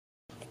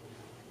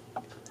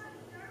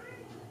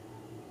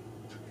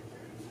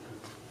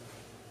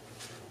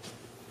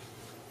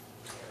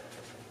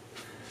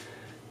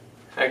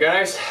Hi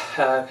guys,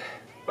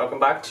 welcome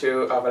back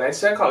to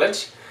Valencia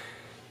College.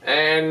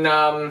 And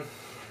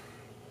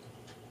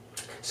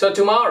so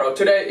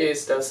today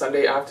is the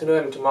Sunday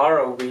afternoon,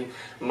 tomorrow will be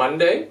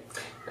Monday,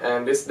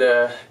 and this is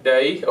the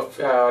day of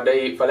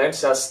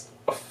Valencia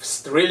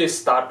really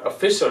start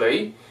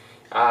officially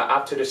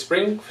after the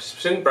spring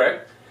break.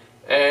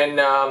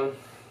 And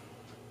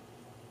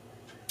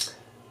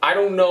I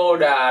don't know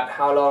that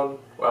how long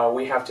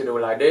we have to do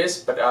like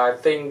this, but I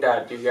think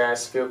that you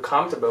guys feel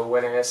comfortable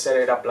when I set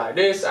it up like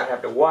this. I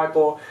have the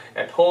whiteboard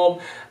at home,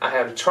 I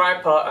have the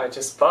tripod I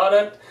just bought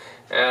it,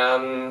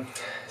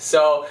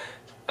 so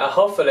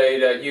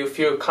hopefully that you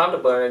feel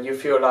comfortable and you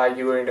feel like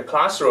you're in the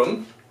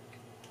classroom.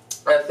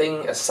 I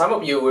think some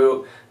of you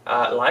will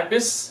like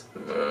this,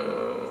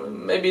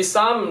 maybe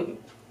some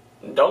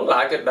don't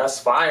like it, that's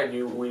fine.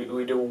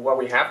 We do what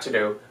we have to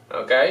do,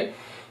 okay?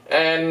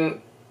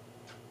 And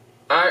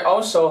I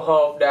also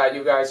hope that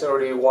you guys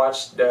already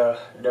watched the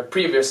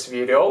previous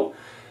video.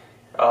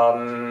 I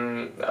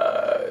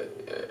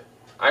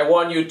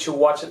want you to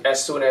watch it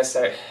as soon as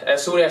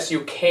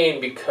you can,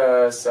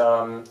 because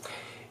in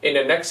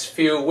the next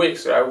few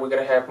weeks we're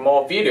gonna have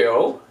more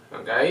video.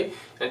 Okay,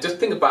 and just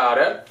think about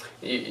it.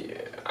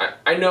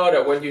 I know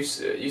that when you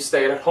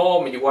stay at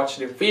home and you watch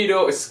the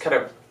video, it's kind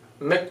of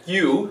make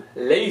you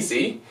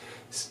lazy.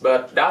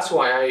 But that's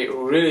why I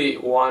really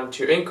want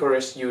to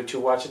encourage you to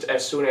watch it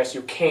as soon as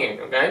you can,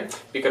 okay?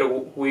 Because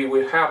we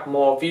will have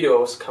more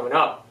videos coming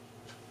up.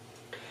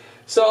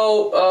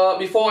 So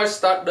before I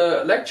start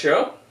the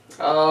lecture,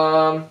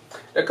 a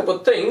couple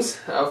of things.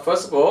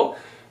 First of all,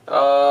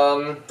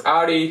 I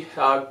already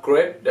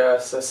graded the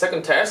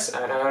second test,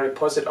 and I already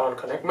posted on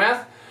Connect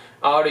Math.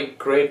 I already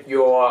graded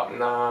your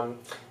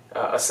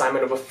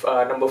assignment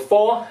number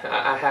 4.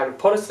 I haven't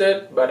posted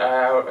it, but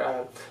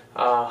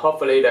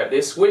hopefully that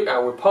this week I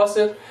will post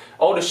it.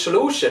 All the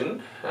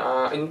solution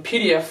in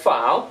PDF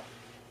file.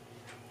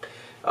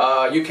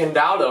 You can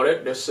download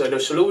it. The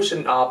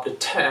solution of the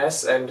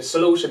test and the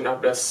solution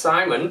of the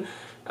assignment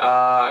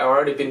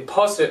already been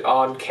posted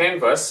on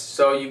Canvas.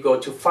 So you go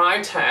to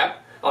File tab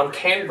on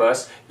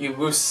Canvas. You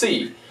will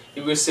see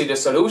the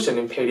solution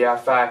in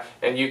PDF file,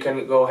 and you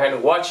can go ahead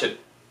and watch it.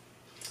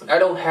 I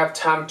don't have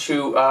time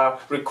to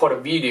record a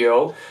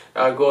video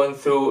going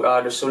through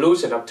the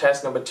solution of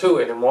test number 2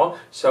 anymore.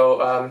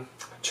 So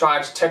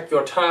try to take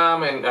your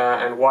time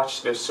and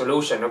watch the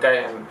solution,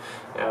 okay? And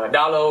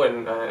download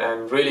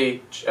and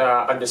really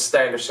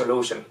understand the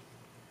solution.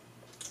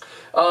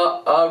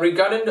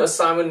 Regarding the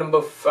assignment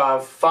number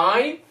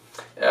 5,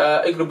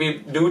 it will be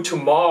due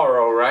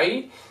tomorrow,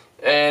 right?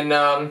 And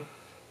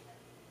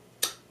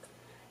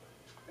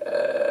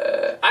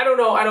I don't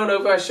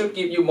know if I should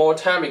give you more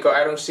time, because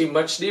I don't see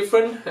much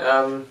different.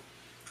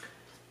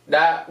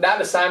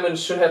 That assignment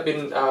should have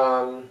been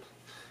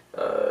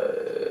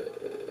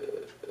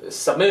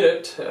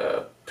submitted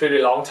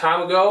pretty long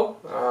time ago,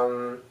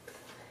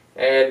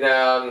 and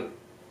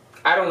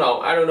I don't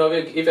know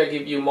if I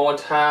give you more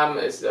time,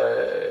 it's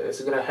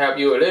gonna help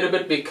you a little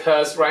bit,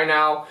 because right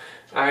now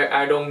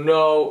I don't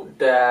know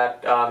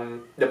that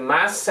the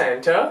math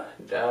center,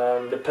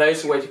 the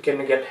place where you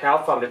can get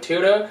help from the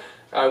tutor,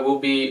 will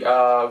be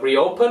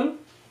reopened.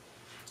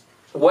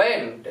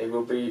 When they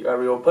will be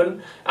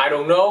reopened, I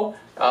don't know.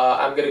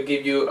 I'm gonna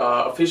give you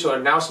official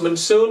announcement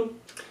soon.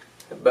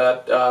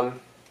 But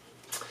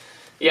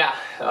yeah,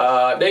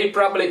 they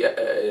probably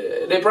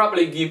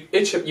give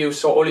each of you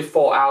so only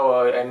 4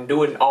 hours and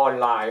do it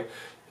online.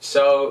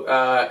 So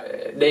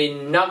they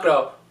not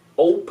gonna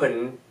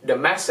open the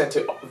math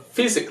center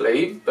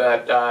physically,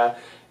 but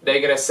they're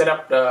gonna set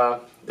up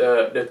the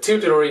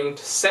tutoring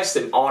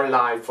session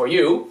online for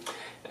you.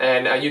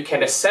 And you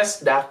can access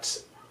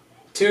that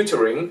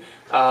tutoring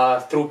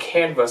through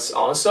Canvas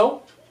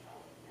also.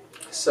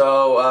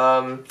 So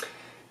I'm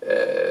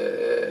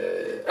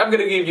going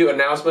to give you an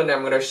announcement.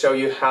 I'm going to show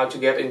you how to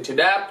get into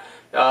that.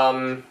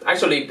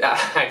 Actually,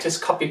 I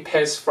just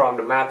copy-paste from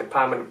the math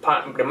department.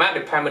 The math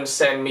department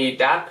sent me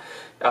that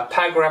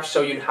paragraph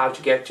show you how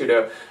to get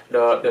to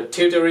the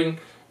tutoring.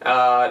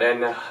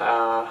 Then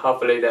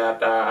hopefully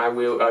that I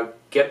will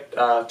get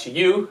to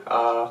you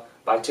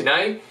by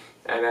tonight.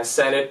 And I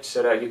send it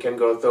so that you can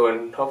go through,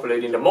 and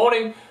hopefully in the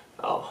morning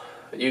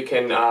you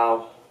can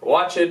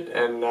watch it,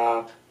 and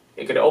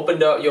you can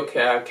open your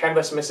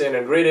Canvas machine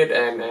and read it,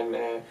 and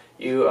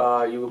you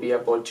will be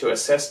able to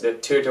access the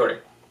tutoring.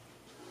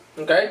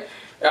 Okay,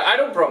 I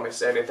don't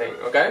promise anything.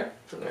 Okay,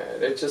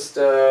 it's just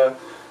and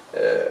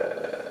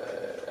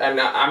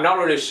I'm not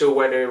really sure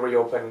when they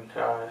reopen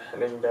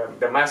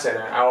the math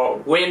center, or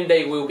when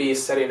they will be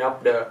setting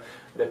up the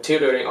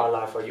tutoring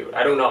online for you.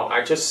 I don't know.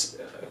 I just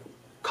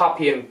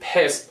copy and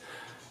paste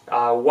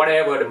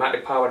whatever the math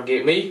department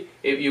gave me.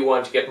 If you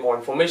want to get more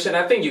information,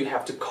 I think you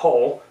have to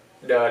call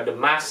the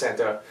math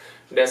center.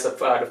 There's the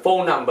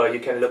phone number. You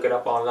can look it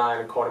up online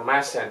and call the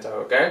math center,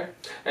 okay?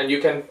 And you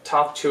can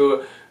talk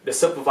to the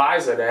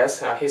supervisor there.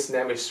 His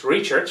name is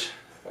Richard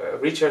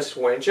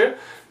Swanger,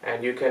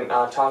 and you can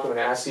talk to him and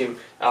ask him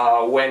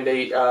when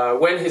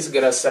he's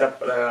gonna set up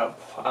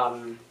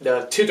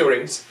the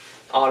tutorings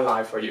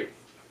online for you.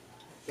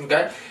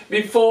 Okay,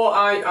 before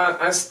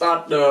I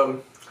start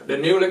the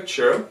new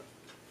lecture,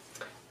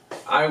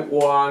 I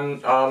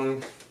want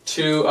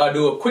to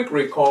do a quick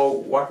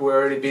recall what we've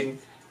already been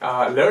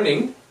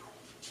learning.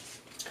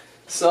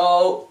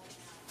 So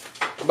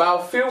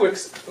about a few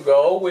weeks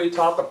ago we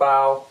talked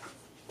about,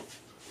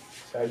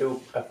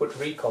 I put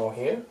recall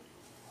here.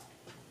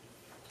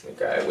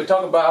 Okay, we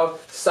talked about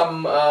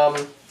some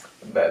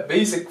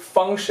basic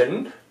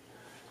function,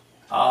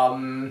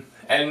 and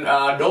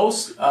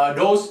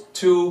those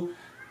two.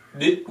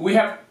 We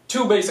have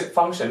two basic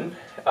functions.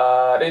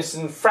 This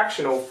in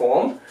fractional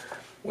form,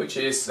 which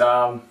is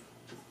f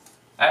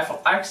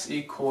of x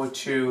equal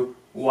to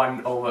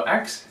 1 over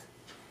x,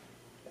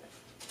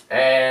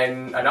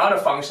 and another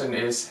function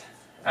is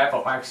f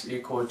of x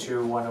equal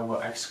to 1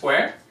 over x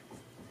squared.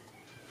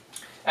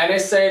 And they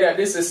say that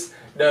this is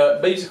the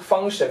basic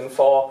function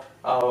for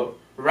a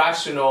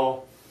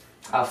rational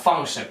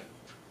function.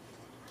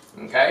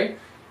 Okay,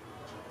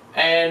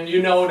 and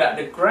you know that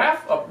the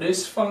graph of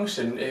this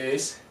function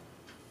is,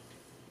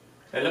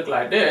 it look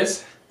like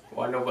this,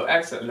 1 over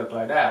x, it look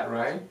like that,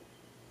 right?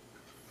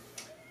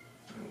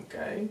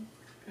 Okay,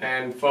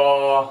 and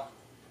for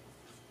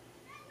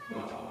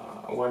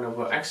 1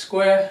 over x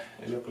squared,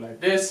 it look like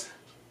this.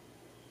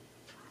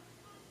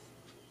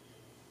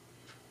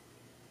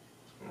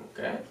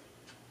 Okay,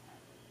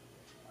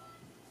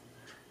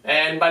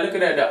 and by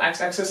looking at the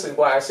x-axis and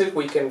y-axis,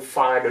 we can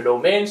find the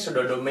domain. So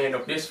the domain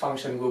of this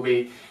function will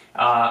be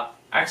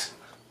x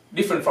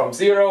different from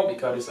 0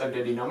 because it's under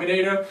the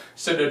denominator.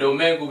 So the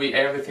domain will be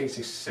everything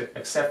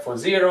except for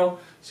 0.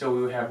 So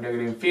we will have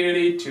negative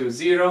infinity to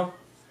 0,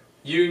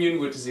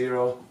 union with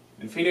 0,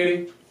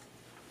 infinity.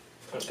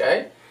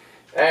 Okay,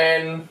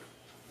 and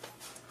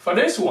for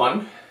this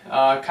one,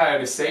 kind of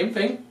the same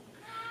thing,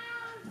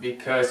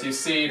 because you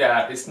see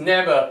that it's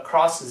never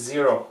cross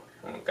 0.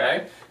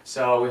 Okay,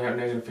 so we have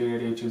negative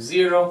infinity to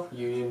 0,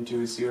 union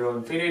to 0,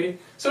 infinity.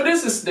 So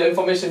this is the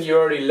information you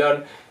already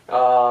learned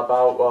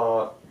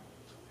about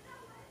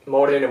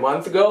more than a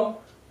month ago,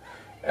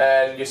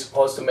 and you're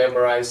supposed to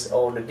memorize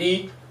all the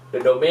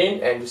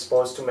domain, and you're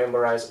supposed to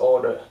memorize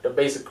all the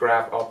basic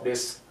graph of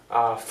this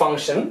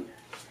function,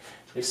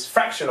 this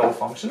fractional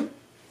function.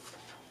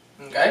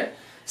 Okay,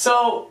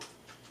 so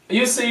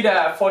you see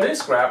that for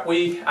this graph,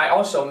 I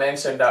also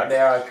mentioned that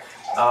there are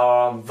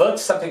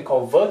something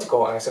called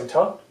vertical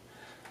asymptote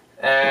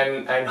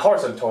and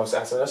horizontal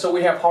asymptote. So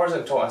we have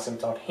horizontal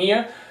asymptote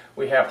here.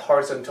 We have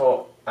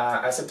horizontal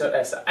asymptote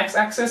as the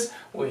x-axis.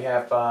 We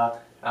have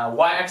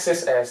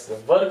y-axis as the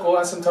vertical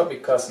asymptote,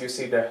 because you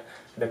see the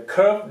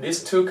curve,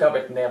 these two curves,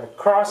 it never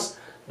cross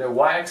the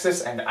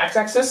y-axis and the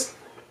x-axis.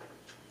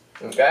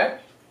 Okay,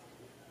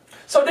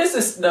 so this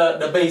is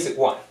the basic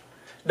one,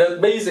 the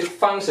basic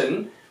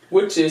function,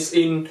 which is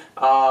in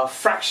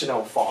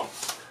fractional form.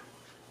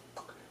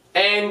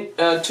 And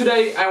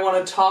today I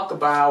want to talk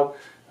about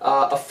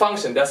a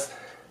function that's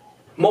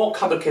more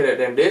complicated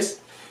than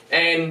this,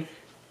 and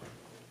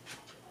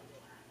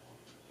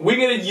we're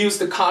going to use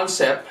the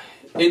concept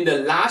in the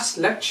last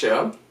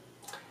lecture.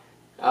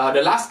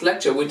 The last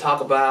lecture we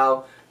talked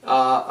about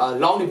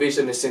long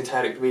division and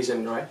syntactic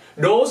division, right?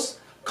 Those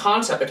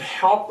concepts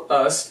help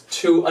us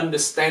to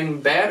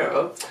understand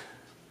better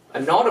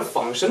another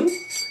function.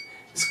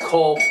 It's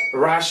called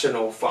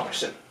rational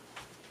function.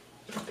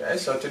 Okay,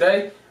 so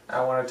today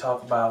I want to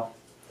talk about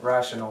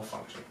rational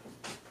function.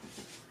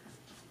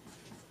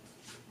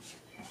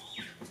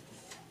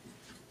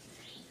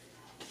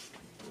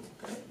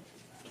 Okay.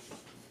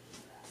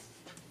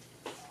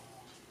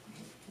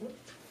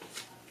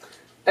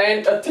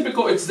 And a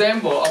typical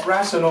example of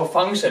rational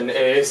function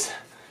is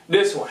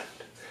this one.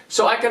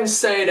 So I can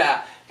say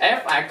that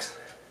fx,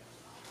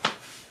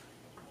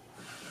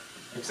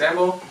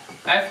 example,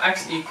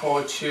 fx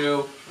equal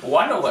to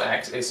 1 over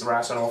x is a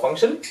rational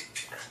function,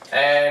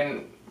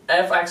 and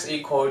fx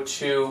equal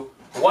to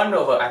 1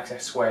 over x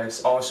squared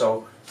is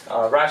also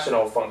a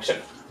rational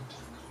function.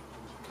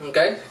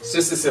 Okay, so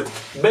this is a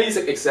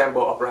basic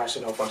example of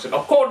rational function.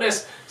 Of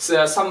course,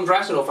 there's some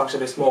rational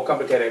function is more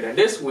complicated than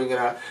this.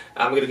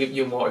 I'm gonna give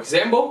you more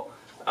example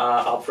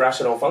of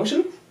rational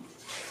function.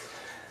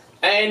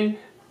 And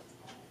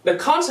the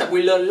concept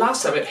we learned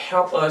last time, it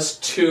helped us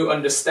to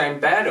understand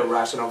better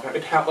rational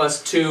function. It helped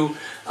us to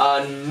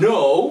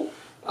know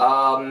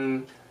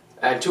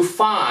and to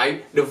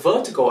find the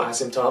vertical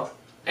asymptote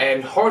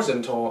and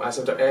horizontal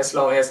asymptote, as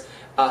long as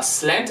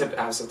slanted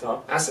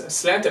asymptote.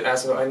 Slanted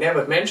asymptote I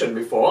never mentioned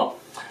before,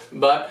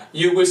 but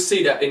you will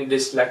see that in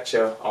this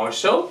lecture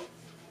also.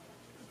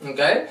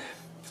 Okay,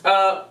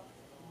 but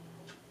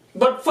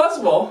first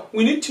of all,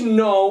 we need to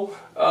know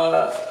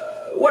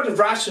what a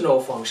rational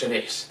function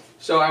is.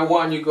 So I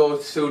want you to go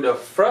through the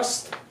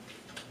first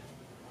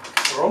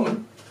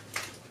Roman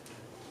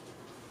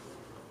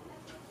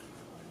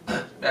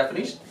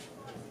definition.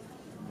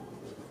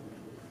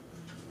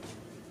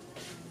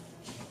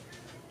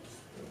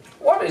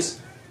 What is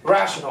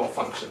rational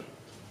function?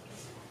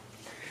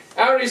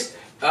 I already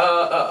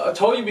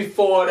told you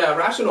before that a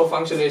rational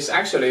function is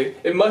actually,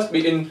 it must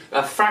be in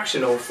a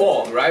fractional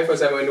form, right? For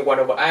example, in 1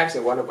 over x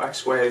and 1 over x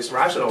squared is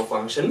rational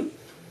function.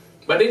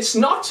 But it's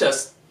not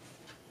just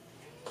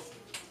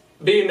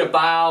being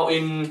about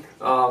in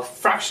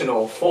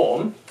fractional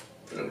form,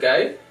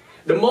 okay?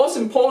 The most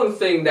important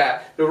thing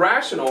that the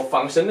rational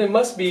function, it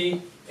must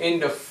be in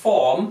the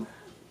form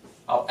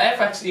of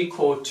fx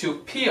equal to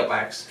p of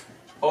x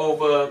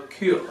over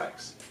q of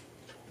x.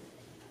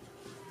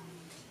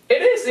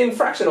 It is in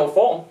fractional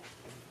form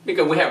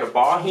because we have the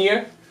bar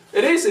here.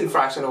 It is in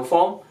fractional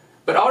form,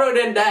 but other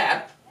than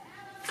that,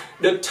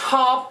 the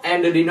top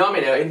and the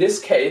denominator, in this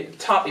case, the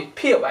top is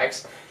p of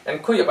x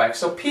and q of x.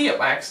 So p of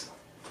x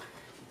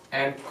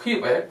and q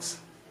of x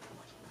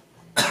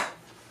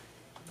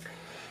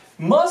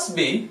must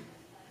be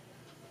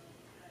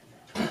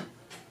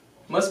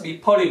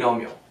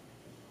polynomial.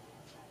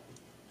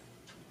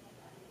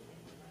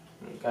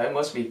 Okay,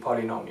 must be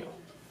polynomial.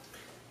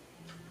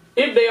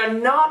 If they are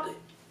not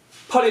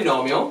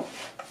polynomial,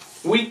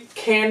 we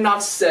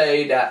cannot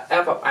say that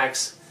f of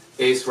x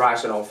is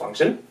rational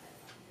function.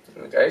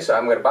 Okay, so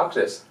I'm going to box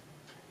this.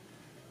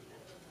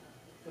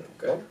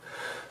 Okay.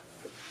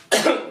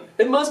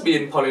 It must be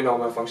in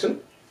polynomial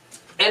function.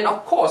 And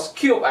of course,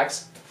 q of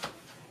x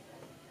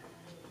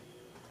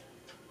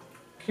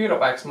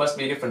must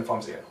be different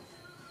from 0.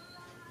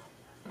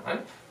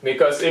 Right?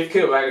 Because if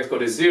q of x is equal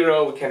to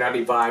 0, we cannot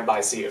divide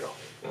by 0.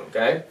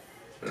 Okay?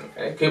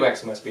 Okay, q of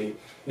x must be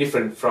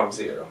different from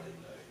 0.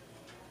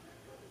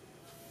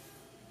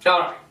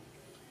 Alright.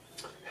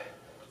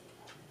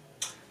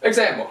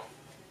 Example.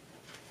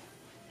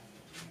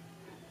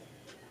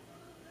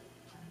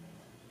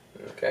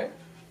 Okay.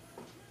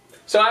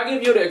 So I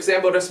give you the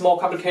example that's more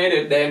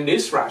complicated than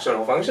this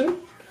rational function.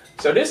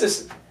 So this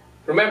is,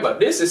 remember,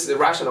 this is the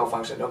rational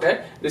function,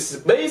 okay? This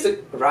is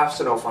basic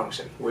rational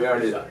function. We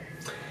already done.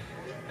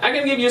 I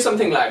can give you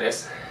something like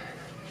this.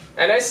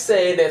 And let's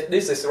say that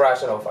this is a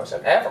rational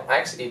function. F of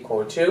x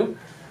equal to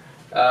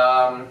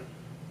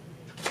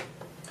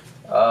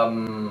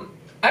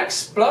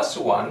x plus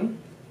 1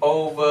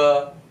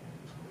 over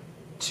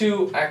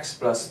 2x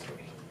plus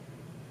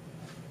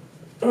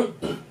 3.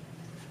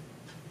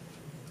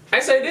 I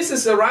say this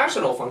is a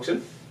rational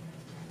function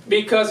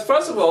because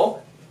first of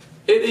all,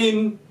 it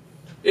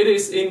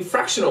is in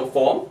fractional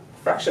form.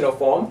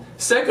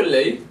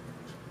 Secondly,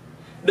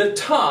 the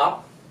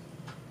top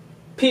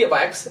p of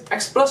x,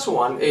 x plus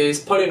 1 is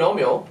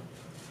polynomial.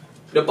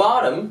 The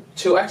bottom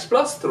 2x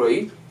plus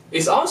 3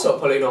 is also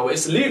polynomial.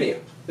 It's linear.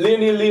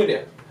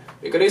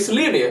 Because it's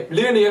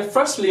linear.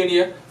 First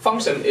linear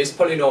function is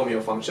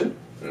polynomial function.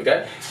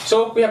 Okay,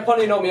 so we have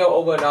polynomial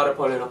over another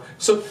polynomial.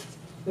 So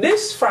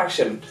this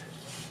function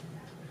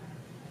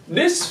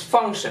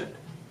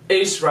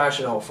is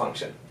rational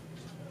function.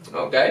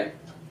 Okay,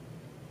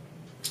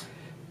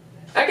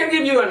 I can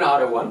give you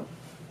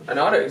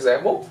another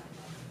example.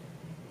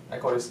 I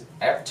call this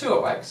f2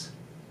 of x.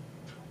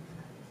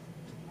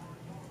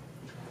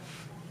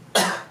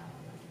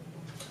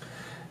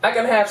 I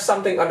can have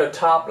something on the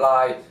top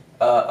like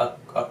a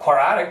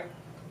quadratic,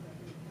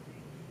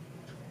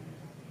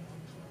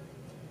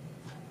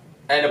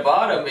 and the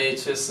bottom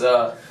is just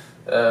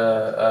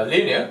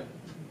linear.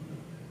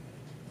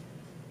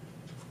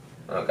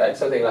 Okay,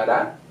 something like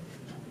that.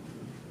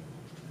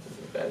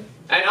 Okay.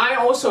 And I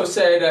also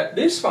say that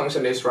this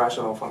function is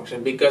rational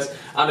function because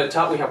on the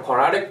top we have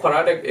quadratic.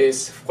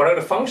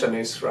 Quadratic function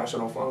is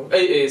rational function.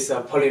 Is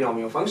a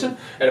polynomial function.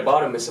 At the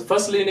bottom is a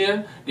first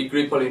linear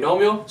degree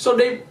polynomial. So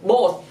they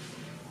both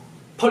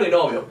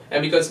polynomial,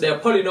 and because they are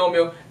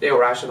polynomial, they are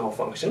rational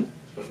function.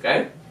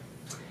 Okay.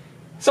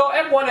 So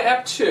f1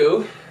 and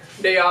f2,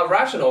 they are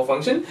rational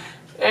function,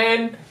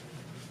 and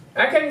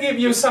I can give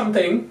you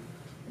something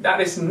that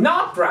is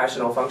not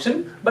rational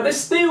function, but it's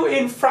still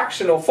in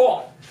fractional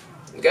form.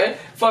 Okay.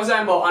 For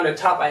example, on the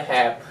top I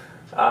have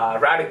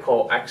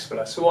radical x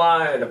plus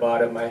 1, and at the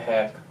bottom I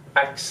have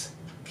x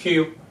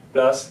cubed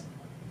plus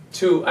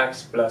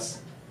 2x plus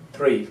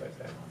 3, for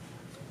example.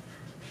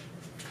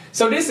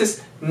 So this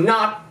is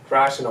not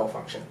rational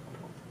function.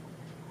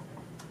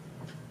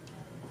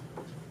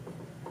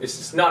 This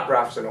is not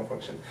rational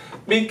function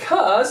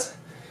because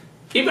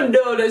even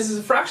though this is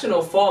a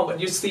fractional form, but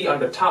you see on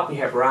the top we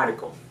have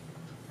radical.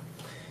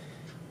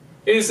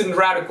 It is in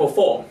radical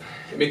form.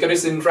 Because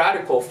it's in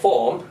radical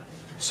form,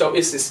 so it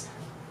is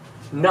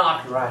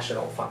not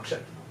rational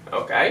function.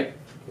 Okay?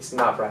 It's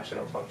not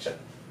rational function.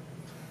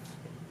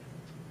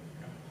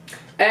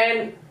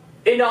 And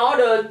in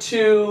order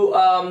to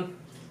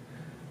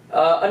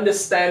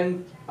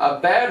understand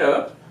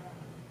better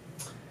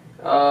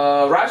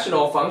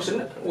rational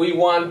function, we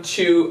want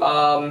to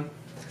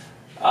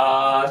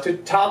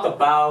talk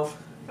about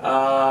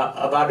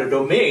the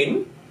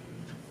domain.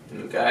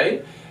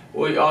 Okay,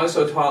 we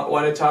also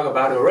want to talk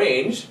about the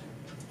range.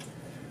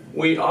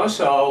 We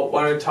also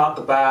want to talk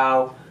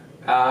about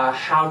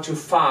how to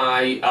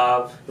find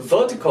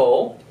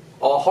vertical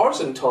or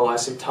horizontal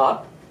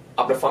asymptote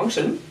of the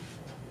function,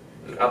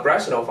 of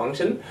rational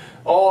function,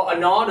 or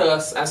another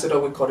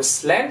asymptote we call a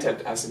slanted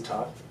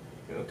asymptote.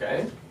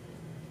 Okay.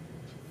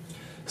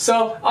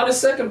 So on the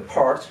second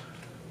part,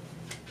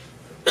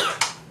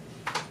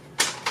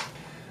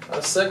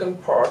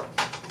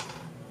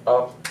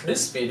 of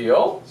this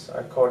video, so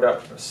I call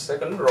that the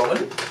second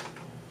Roman,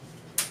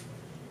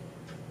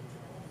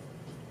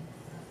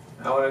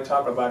 I want to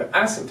talk about an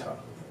asymptote.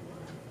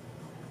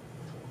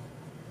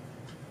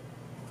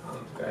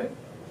 Okay.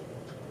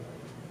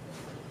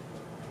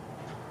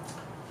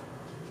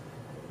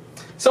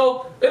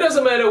 So it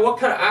doesn't matter what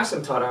kind of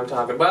asymptote I'm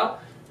talking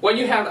about. When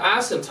you have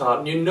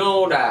asymptote, you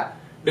know that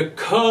the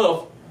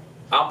curve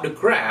of the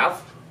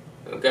graph,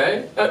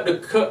 okay,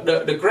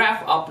 the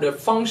graph of the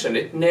function,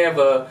 it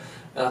never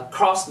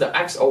cross the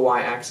x or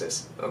y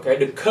axis. Okay,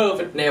 the curve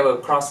it never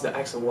cross the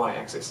x or y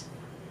axis.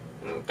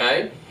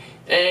 Okay,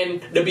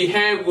 and the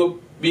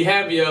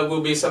behavior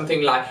will be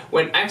something like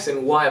when x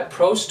and y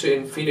approach to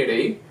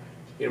infinity.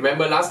 You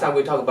remember last time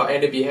we talked about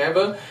any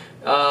behavior.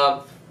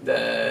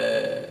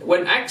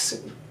 When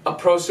x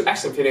approach to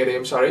x infinity,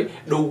 I'm sorry,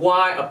 the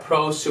y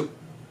approach to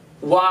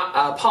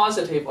y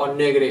positive or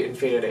negative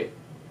infinity.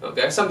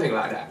 Okay, something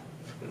like that.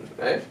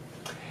 Okay,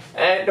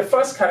 and the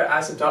first kind of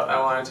asymptote I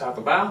want to talk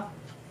about,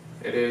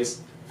 it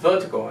is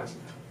vertical asymptote.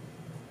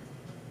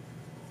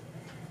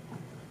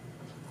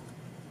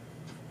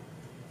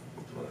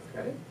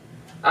 Okay,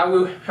 I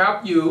will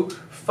help you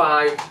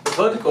find the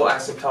vertical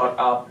asymptote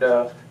of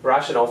the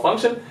rational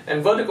function,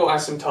 and vertical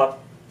asymptote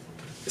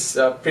is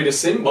pretty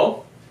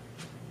simple.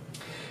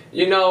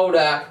 You know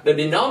that the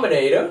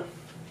denominator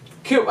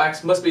q of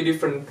x must be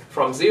different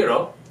from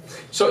 0.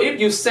 So if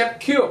you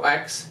set q of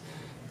x,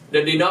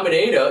 the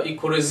denominator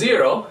equal to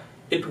 0,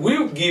 it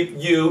will give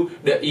you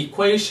the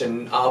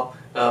equation of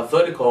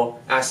vertical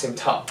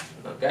asymptote.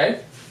 Okay.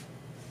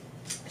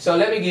 So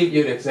let me give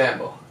you an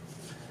example.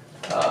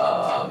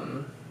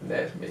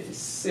 Let me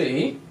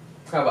see.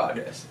 How about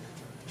this?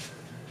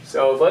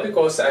 So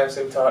vertical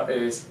asymptote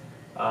is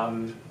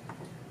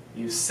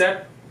you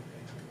setting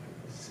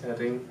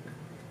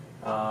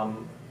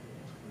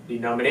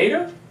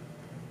denominator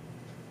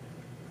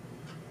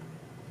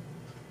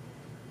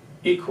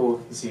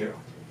equal 0.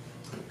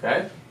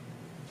 Okay,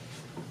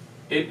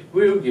 it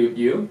will give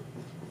you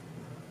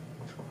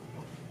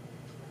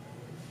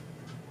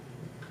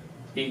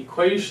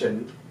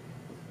equation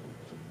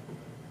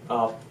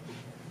of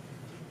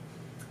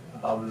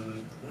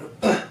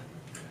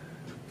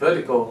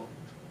vertical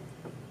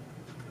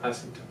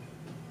asymptote.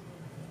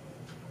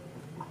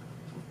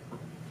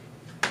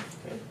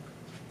 Okay.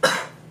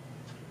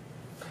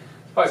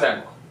 For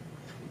example,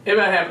 if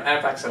I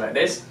have f(x) like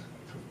this,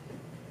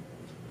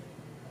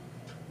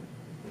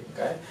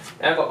 okay,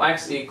 f of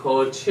x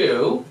equal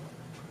to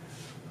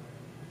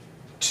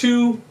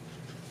 2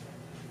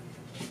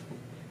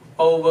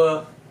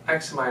 over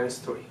x minus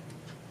 3.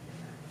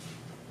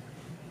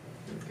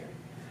 Okay.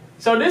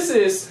 So this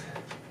is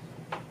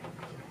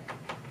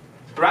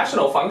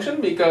rational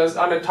function because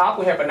on the top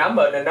we have a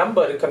number, the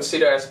number is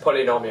considered as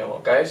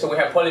polynomial. Okay, so we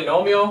have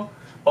polynomial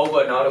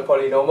over another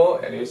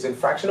polynomial and it's in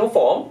fractional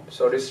form,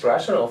 so this is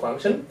rational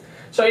function.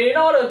 So in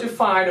order to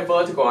find the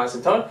vertical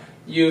asymptote,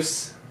 you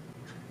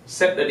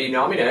set the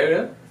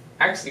denominator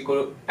x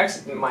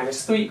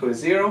minus 3 equal to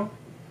 0.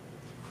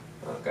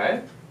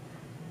 Okay,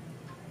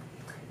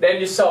 then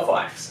you solve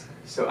for x,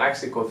 so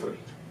x equal 3.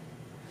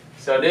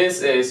 So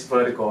this is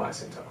vertical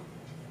asymptote.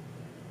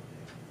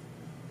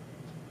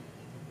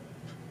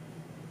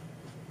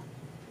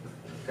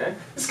 Okay,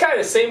 it's kind of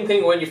the same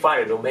thing when you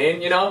find a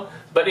domain, you know.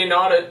 But in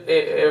order,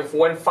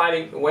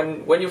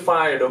 when you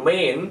find a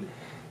domain,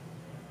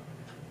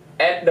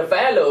 at the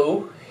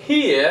value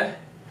here,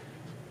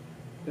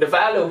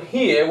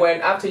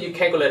 when after you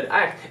calculate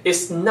x,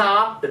 it's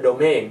not the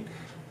domain.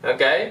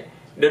 Okay,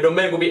 the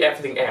domain will be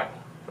everything else.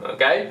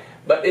 Okay,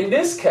 but in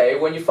this case,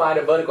 when you find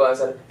a vertical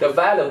asymptote, the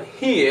value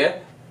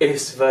here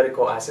is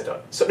vertical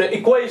asymptote. So the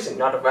equation,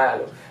 not the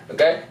value.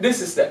 Okay,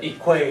 this is the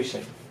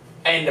equation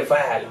and the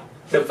value.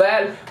 The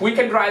value we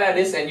can write like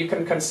this, and you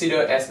can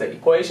consider as the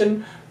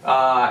equation,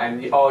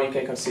 or you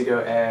can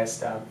consider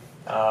as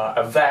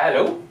a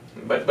value.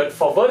 But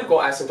for vertical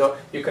asymptote,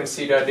 you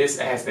consider this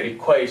as the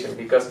equation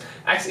because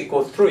x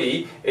equals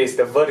 3 is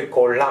the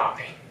vertical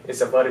line. It's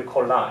a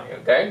vertical line.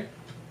 Okay.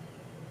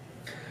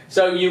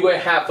 So you will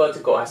have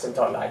vertical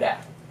asymptote like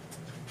that.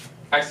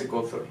 X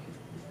equals 3.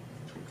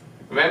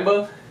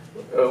 Remember,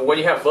 when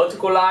you have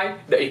vertical line,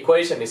 the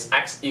equation is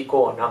x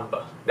equal a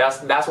number.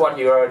 That's what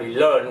you already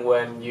learned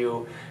when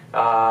you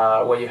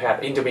had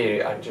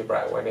intermediate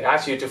algebra. When they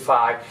ask you to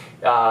find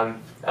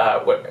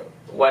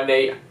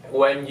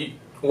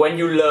when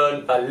you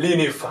learn a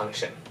linear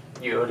function,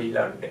 you already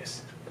learned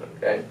this.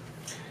 Okay,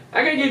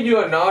 I can give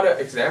you another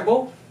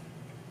example.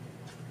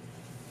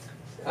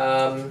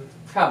 How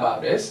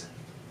about this?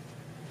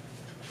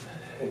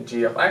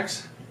 G of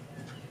x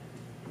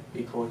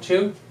equal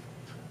to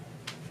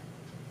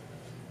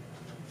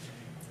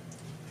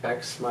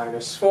x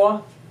minus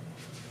 4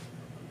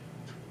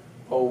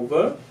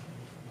 over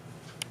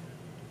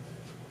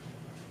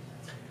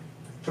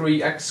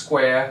 3x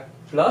squared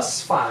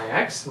plus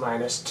 5x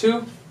minus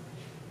 2.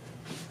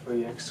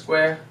 3x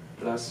squared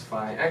plus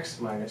 5x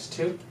minus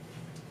 2.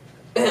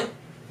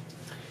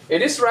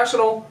 It is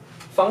rational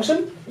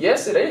function?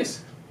 Yes, it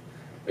is.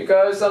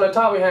 Because on the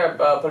top we have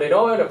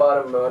polynomial, the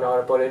bottom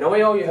another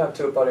polynomial, you have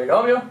two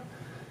polynomial.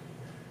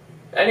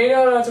 And in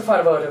order to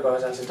find vertical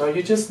asymptote,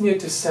 you just need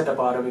to set the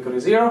bottom equal to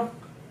 0.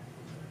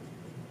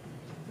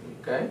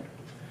 Okay.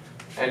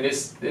 And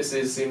this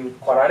is in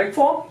quadratic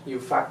form, you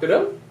factor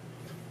them.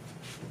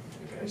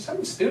 Okay.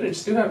 Some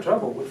students still have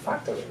trouble with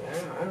factoring.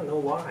 I don't know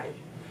why.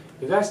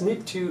 You guys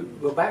need to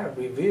go back and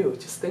review,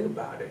 just think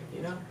about it,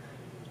 you know.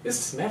 This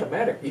is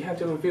mathematics, you have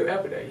to review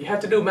every day. You have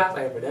to do math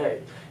every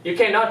day. You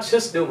cannot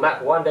just do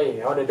math one day,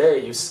 the other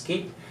day you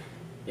skip,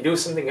 you do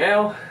something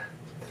else.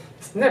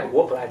 It's never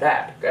work like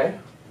that, okay?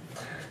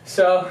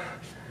 So,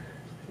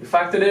 you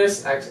factor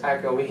this, x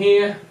over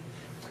here,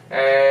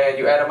 and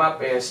you add them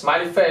up in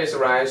smiley face,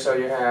 right? So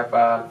you have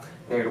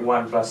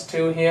 -1 plus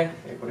 2 here,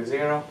 equal to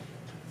 0,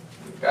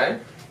 okay?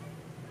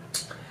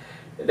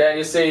 Then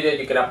you see that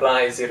you can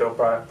apply zero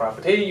product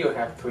property. You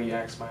have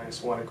 3x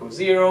minus 1 equals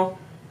 0,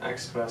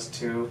 x plus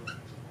 2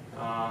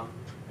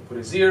 equal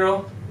to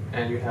 0,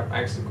 and you have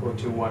x equal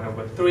to 1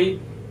 over 3,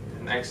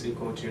 and x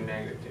equal to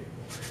 -2.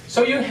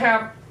 So you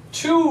have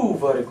two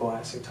vertical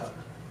asymptotes.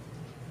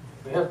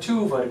 We have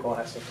two vertical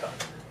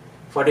asymptotes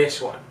for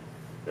this one.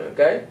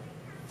 Okay.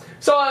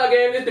 So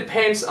again, it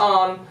depends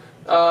on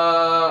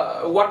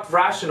what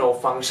rational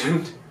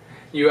function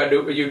you're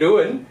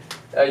doing.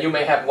 You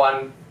may have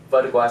one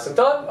vertical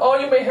asymptote, or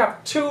you may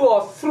have 2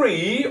 or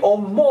 3 or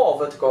more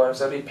vertical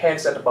asymptotes. It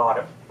depends at the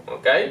bottom.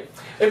 Okay.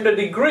 If the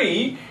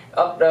degree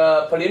of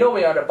the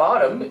polynomial at the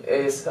bottom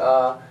is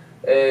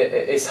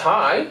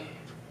high,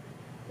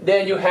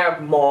 then you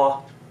have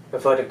more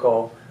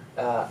vertical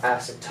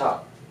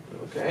asymptote.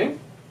 Okay.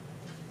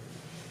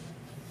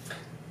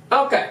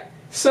 Okay.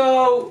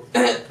 So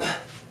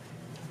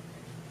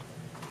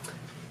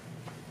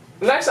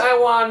next, I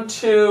want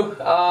to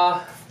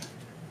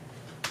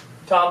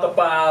talk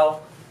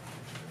about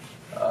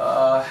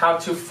how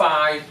to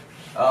find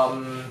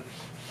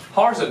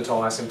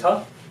horizontal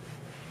asymptote.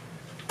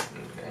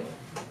 Okay.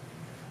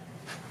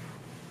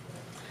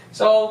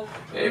 So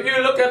if you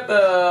look at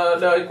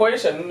the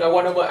equation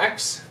 1 over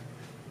x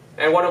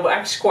and 1 over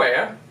x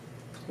squared,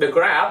 the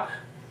graph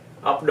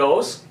of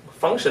those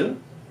functions,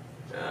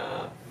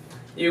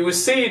 you will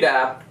see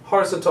that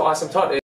horizontal asymptote is